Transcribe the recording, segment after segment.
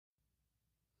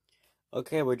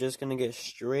Okay, we're just gonna get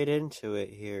straight into it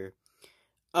here.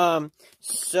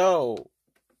 So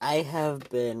I have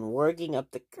been working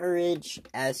up the courage,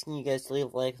 asking you guys to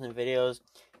leave likes on the videos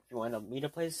if you want me to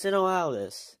play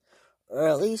SINoALICE, or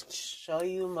at least show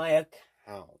you my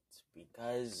account.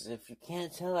 Because if you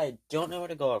can't tell, I don't know where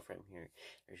to go from here.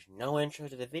 There's no intro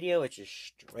to the video, it's just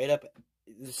straight up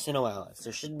SINoALICE.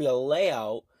 There should be a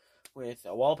layout with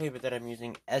a wallpaper that I'm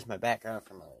using as my background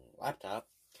for my laptop.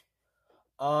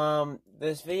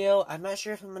 This video, I'm not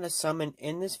sure if I'm gonna summon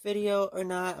in this video or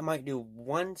not. I might do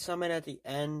one summon at the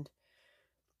end,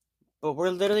 but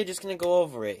we're literally just gonna go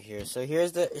over it here. So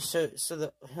here's let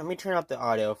me turn up the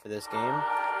audio for this game.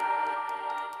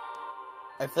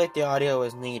 I feel like the audio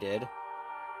is needed.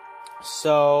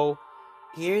 So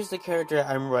here's the character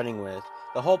I'm running with.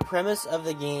 The whole premise of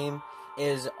the game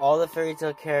is all the fairy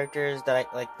tale characters that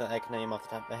I can name off the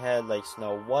top of my head, like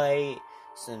Snow White,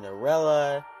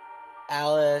 Cinderella,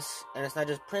 Alice, and it's not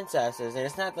just princesses, and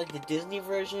it's not like the Disney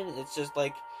version, it's just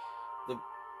like the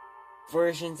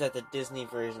versions that the Disney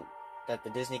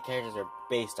characters are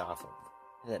based off of,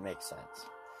 if that makes sense.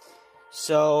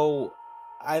 So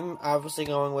I'm obviously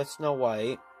going with Snow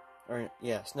White,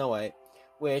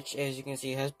 which, as you can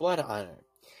see, has blood on her.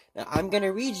 Now I'm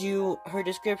gonna read you her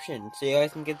description so you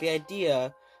guys can get the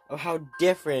idea of how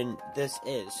different this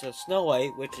is. So Snow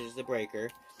White, which is the breaker,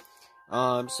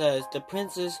 says the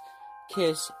prince's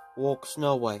kiss woke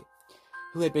Snow White,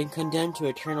 who had been condemned to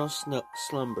eternal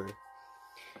slumber.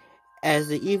 As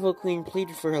the evil queen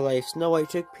pleaded for her life, Snow White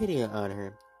took pity on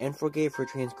her and forgave her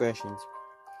transgressions.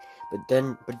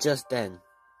 But just then,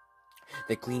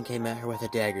 the queen came at her with a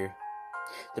dagger.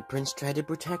 The prince tried to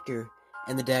protect her,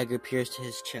 and the dagger pierced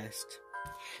his chest.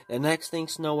 The next thing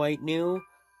Snow White knew,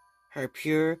 her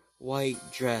pure white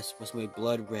dress was made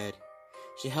blood red.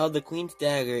 She held the queen's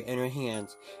dagger in her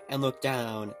hands and looked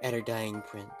down at her dying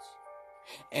prince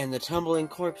and the tumbling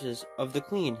corpses of the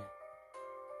queen.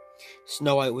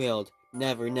 Snow White wailed,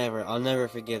 "Never, never, I'll never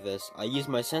forgive this. I'll use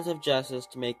my sense of justice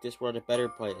to make this world a better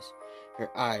place." Her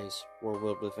eyes were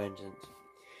filled with vengeance.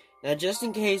 Now, just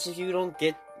in case if you don't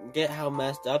get how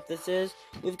messed up this is,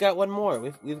 we've got one more.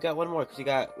 We've got one more, because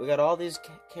we got all these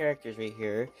characters right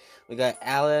here. We got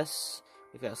Alice,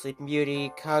 we've got Sleeping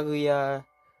Beauty, Kaguya,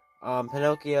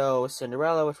 Pinocchio,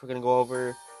 Cinderella, which we're gonna go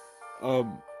over,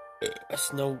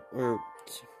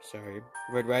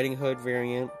 Red Riding Hood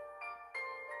variant,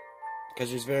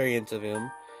 because there's variants of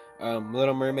him,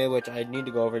 Little Mermaid, which I need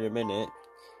to go over in a minute,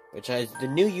 which is the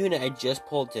new unit I just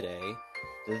pulled today.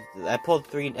 I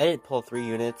didn't pull 3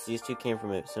 units, these 2 came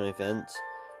from some events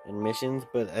and missions,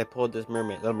 but I pulled this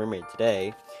Little Mermaid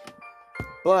today.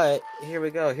 But, here we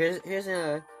go, I'm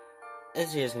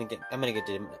gonna get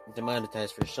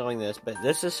demonetized for showing this, but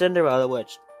this is Cinderella,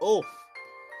 which,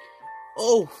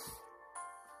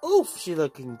 she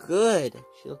looking good.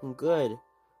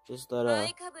 Just thought,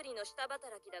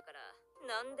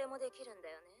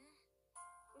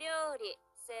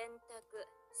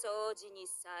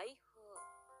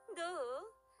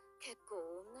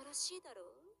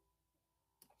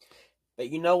 But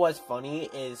you know what's funny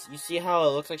is, you see how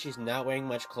it looks like she's not wearing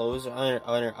much clothes on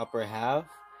her upper half?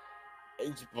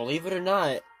 Believe it or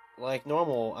not, like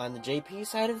normal, on the JP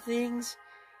side of things,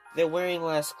 they're wearing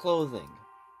less clothing.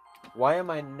 Why am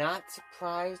I not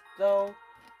surprised, though?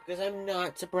 Because I'm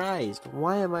not surprised.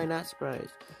 Why am I not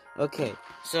surprised? Okay,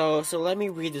 so let me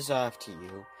read this off to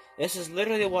you. This is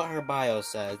literally what her bio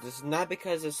says. This is not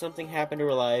because of something happened to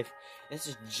her life. This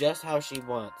is just how she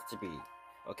wants to be.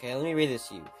 Okay, let me read this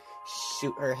to you.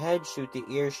 Shoot her head, shoot the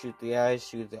ear, shoot the eyes,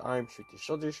 shoot the arm, shoot the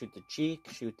shoulder, shoot the cheek,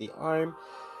 shoot the arm,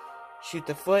 shoot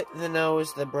the foot, the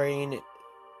nose, the brain,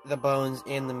 the bones,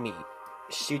 and the meat.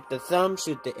 Shoot the thumb,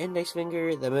 shoot the index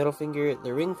finger, the middle finger,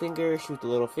 the ring finger, shoot the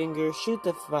little finger, shoot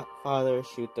the father,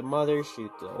 shoot the mother,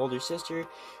 shoot the older sister,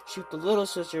 shoot the little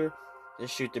sister, then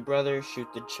shoot the brother,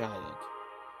 shoot the child.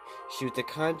 Shoot the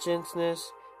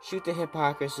consciousness, shoot the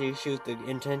hypocrisy, shoot the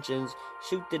intentions,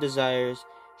 shoot the desires,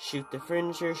 shoot the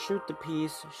furniture, shoot the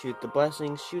peace, shoot the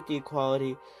blessings, shoot the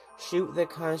equality, shoot the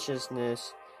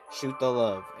consciousness, shoot the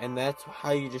love. And that's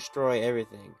how you destroy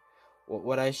everything.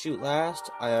 What I shoot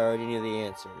last, I already knew the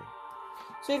answer.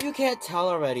 So if you can't tell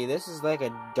already, this is like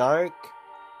a dark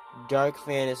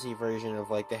fantasy version of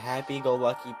like the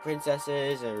happy-go-lucky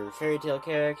princesses or fairy tale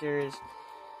characters.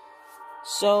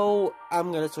 So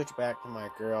I'm gonna switch back to my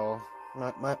girl.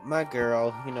 My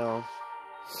girl, you know.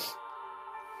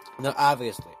 Now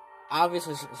obviously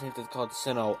since it's called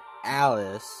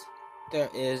SINoALICE, there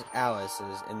is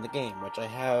Alice's in the game, which I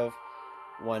have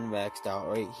one maxed out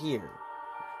right here.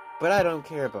 But I don't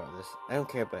care about this. I don't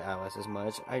care about Alice as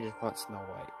much. I just want Snow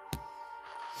White.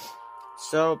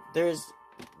 So there's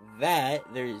that.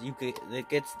 You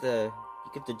get the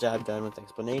job done with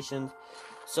explanations.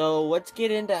 So let's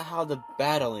get into how the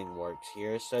battling works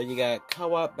here. So you got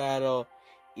co-op battle,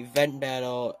 event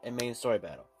battle, and main story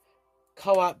battle.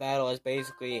 Co-op battle is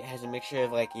basically has a mixture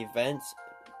of like events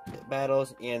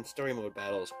battles and story mode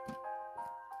battles,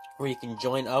 where you can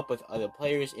join up with other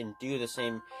players and do the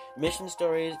same mission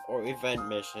stories or event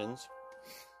missions.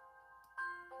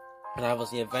 And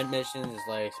obviously event missions is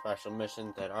like special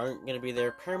missions that aren't going to be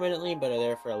there permanently, but are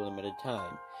there for a limited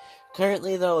time.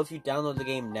 Currently though, if you download the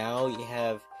game now, you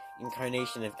have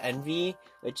Incarnation of Envy,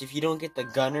 which if you don't get the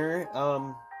Gunner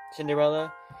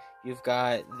Cinderella, you've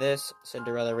got this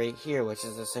Cinderella right here, which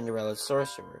is a Cinderella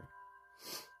Sorcerer,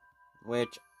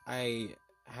 which I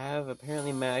have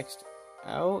apparently maxed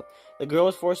out. The girl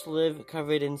was forced to live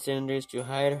covered in cinders to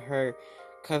hide her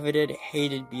coveted,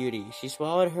 hated beauty. She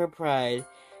swallowed her pride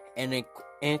and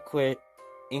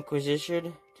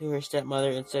inquisition to her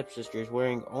stepmother and stepsisters,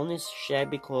 wearing only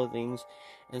shabby clothing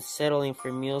and settling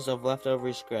for meals of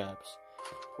leftover scraps.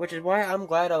 Which is why I'm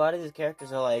glad a lot of these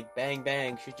characters are like, bang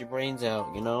bang, shoot your brains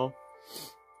out, you know?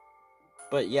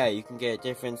 But yeah, you can get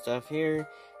different stuff here,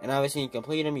 and obviously you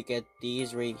complete them, you get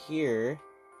these right here,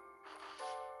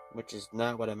 which is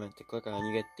not what I meant to click on.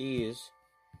 You get these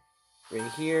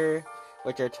right here,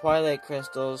 which are Twilight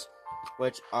Crystals,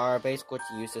 which are basically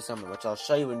what you use to summon, which I'll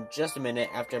show you in just a minute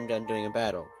after I'm done doing a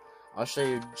battle. I'll show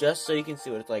you just so you can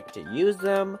see what it's like to use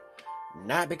them,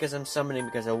 not because I'm summoning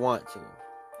because I want to.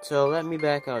 So let me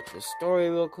back out to the story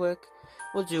real quick.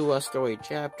 We'll do a story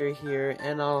chapter here,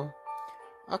 and I'll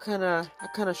kind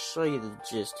of show you the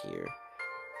gist here.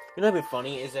 You know what'd be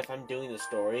funny is if I'm doing the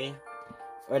story,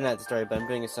 or not the story, but I'm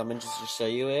doing a summon just to show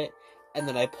you it, and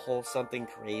then I pull something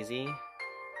crazy.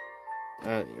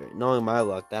 Knowing my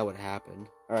luck, that would happen.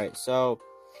 Alright, so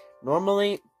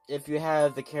normally, if you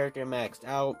have the character maxed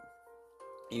out,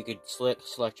 you could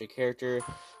select your character.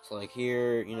 So like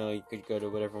here, you know, you could go to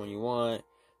whatever one you want.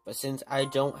 But since I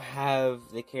don't have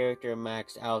the character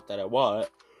maxed out that I want,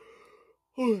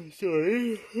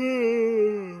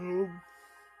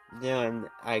 then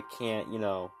I can't, you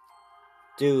know,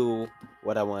 do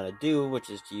what I want to do,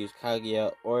 which is to use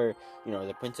Kaguya, or, you know,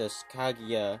 the Princess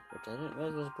Kaguya, which I didn't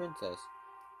realize was a princess,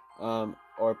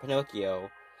 or Pinocchio.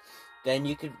 Then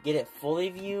you could get it fully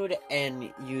viewed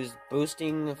and use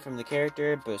boosting from the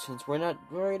character, but since we're not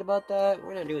worried about that,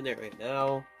 we're not doing that right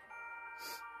now.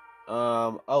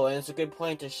 Oh, and it's a good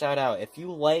point to shout out. If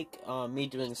you like me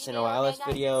doing SINoALICE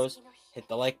videos, hit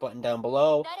the like button down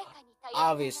below.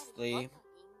 Obviously,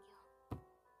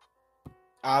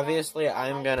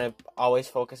 I'm gonna always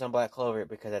focus on Black Clover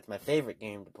because that's my favorite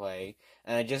game to play.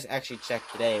 And I just actually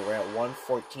checked today, we're at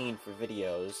 114 for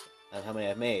videos on how many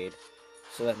I've made.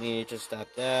 So let me just stop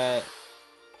that,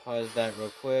 pause that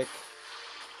real quick.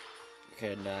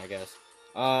 Okay, nah, I guess.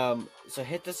 So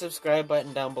hit the subscribe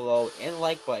button down below and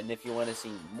like button if you want to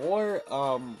see more,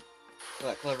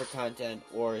 Black Clover content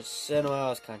or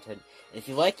SINoALICE content. And if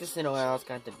you like the SINoALICE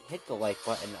content, hit the like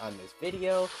button on this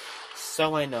video,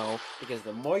 so I know, because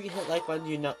the more you hit like buttons,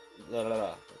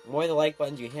 the more the like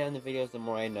buttons you hit on the videos, the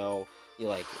more I know you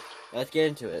like it. Let's get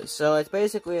into it. So it's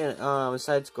basically a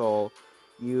side scroll.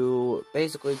 You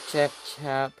basically tap.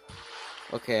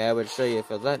 Okay, I would show you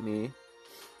if it let me.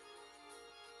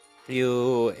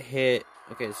 You hit.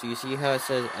 Okay, so you see how it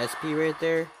says SP right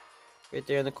there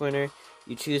in the corner.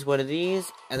 You choose one of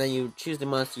these, and then you choose the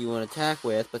monster you want to attack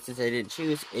with. But since I didn't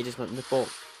choose, it just went into bolt.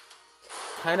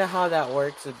 Kind of how that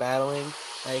works with battling.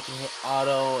 Now you can hit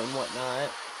auto and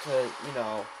whatnot to, you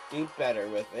know, do better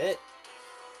with it.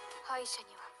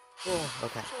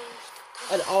 Okay.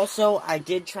 And also, I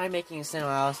did try making a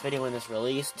SINoALICE video when this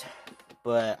released,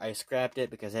 but I scrapped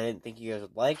it because I didn't think you guys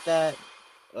would like that,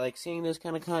 like seeing this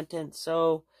kind of content,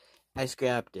 so I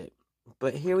scrapped it.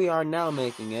 But here we are now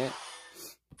making it.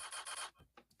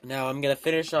 Now I'm going to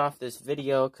finish off this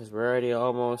video, because we're already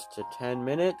almost to 10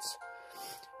 minutes,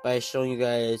 by showing you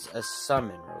guys a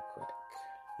summon real quick.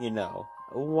 You know,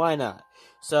 why not?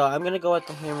 So I'm going to go with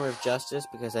the Hammer of Justice,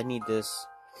 because I need this.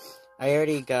 I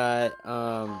already got,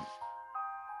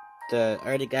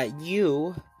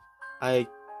 you. I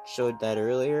showed that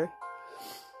earlier.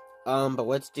 But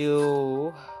let's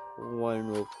do one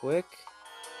real quick.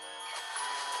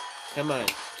 Come on,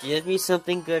 give me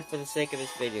something good for the sake of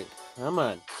this video. Come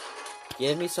on,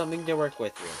 give me something to work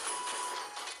with here.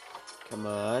 Come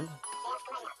on.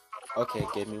 Okay,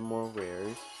 give me more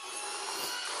rares.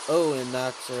 Oh, and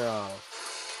knocks her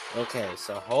off. Okay,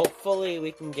 so hopefully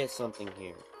we can get something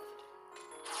here.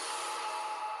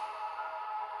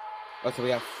 Okay, we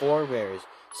got 4 rares.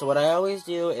 So what I always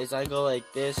do is I go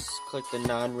like this, click the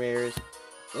non-rares,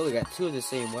 Oh, we got two of the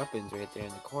same weapons right there in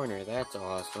the corner. That's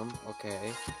awesome.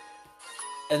 Okay.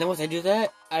 And then once I do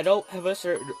that, I don't have a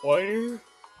certain order.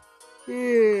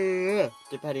 Yeah.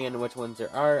 Depending on which ones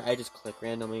there are, I just click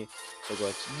randomly. So go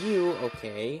with you.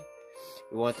 Okay.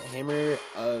 We want the Hammer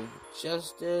of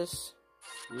Justice.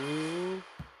 You.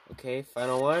 Okay.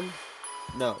 Final one.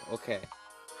 No. Okay.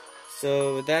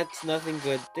 So that's nothing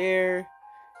good there.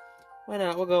 Why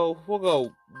not? We'll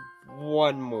go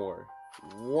one more.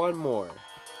 One more.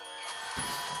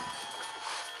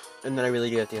 And then I really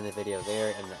do at the end of the video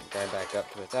there, and then grind back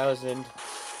up to 1,000.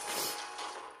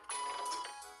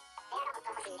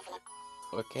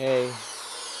 Okay.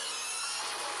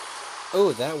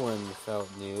 Oh, that one felt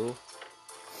new.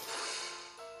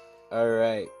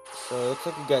 Alright, so it looks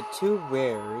like we got two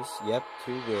rares. Yep,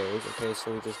 two rares. Okay,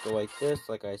 so we just go like this,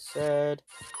 like I said.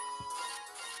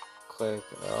 Click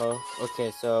off.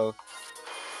 Okay, so...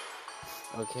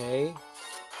 Okay.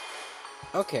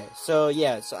 Okay, so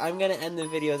yeah, so I'm gonna end the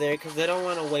video there, because I don't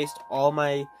want to waste all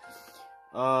my,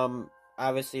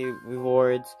 obviously,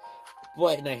 rewards.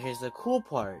 But now here's the cool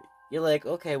part. You're like,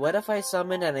 okay, what if I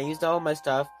summoned and I used all my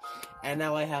stuff, and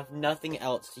now I have nothing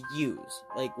else to use?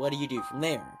 Like, what do you do from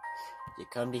there? You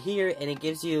come to here, and it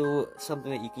gives you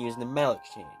something that you can use in the metal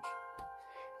exchange.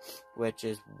 Which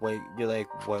is, wait, you're like,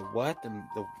 what? The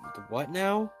what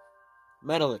now?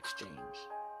 Metal exchange.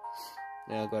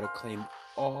 Now go to claim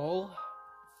all.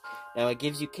 Now it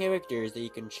gives you characters that you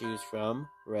can choose from,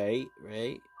 right?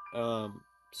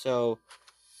 So,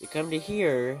 you come to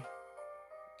here,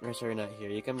 or sorry, not here,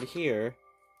 you come to here,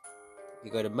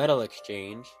 you go to metal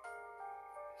exchange,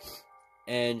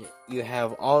 and you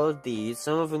have all of these.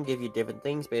 Some of them give you different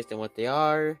things based on what they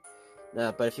are.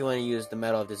 But if you want to use the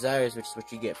Medal of Desires, which is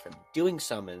what you get from doing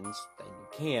summons, then you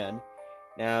can.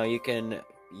 Now, you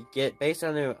get, based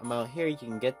on the amount here, you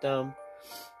can get them.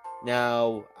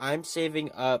 Now, I'm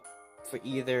saving up for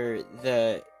either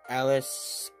the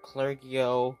Alice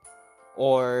Clergio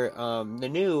or the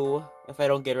new, if I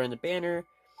don't get her in the banner,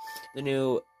 the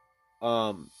new,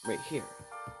 right here.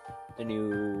 The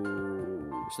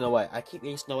new Snow White. I keep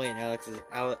getting Snow White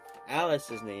and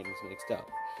Alice's names mixed up.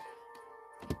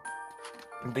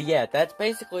 But yeah, that's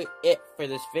basically it for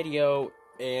this video.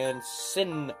 And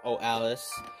SINoALICE.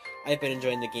 I've been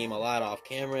enjoying the game a lot off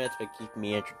camera. It's been keeping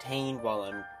me entertained while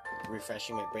I'm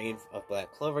refreshing my brain of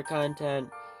Black Clover content.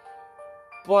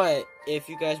 But if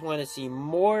you guys want to see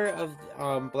more of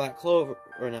Black Clover,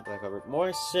 or not Black Clover,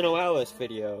 more SINoALICE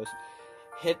videos,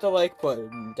 hit the like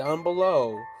button down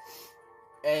below.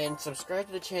 And subscribe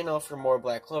to the channel for more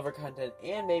Black Clover content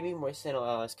and maybe more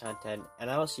SINoALICE content. And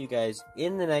I will see you guys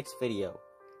in the next video.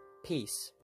 Peace.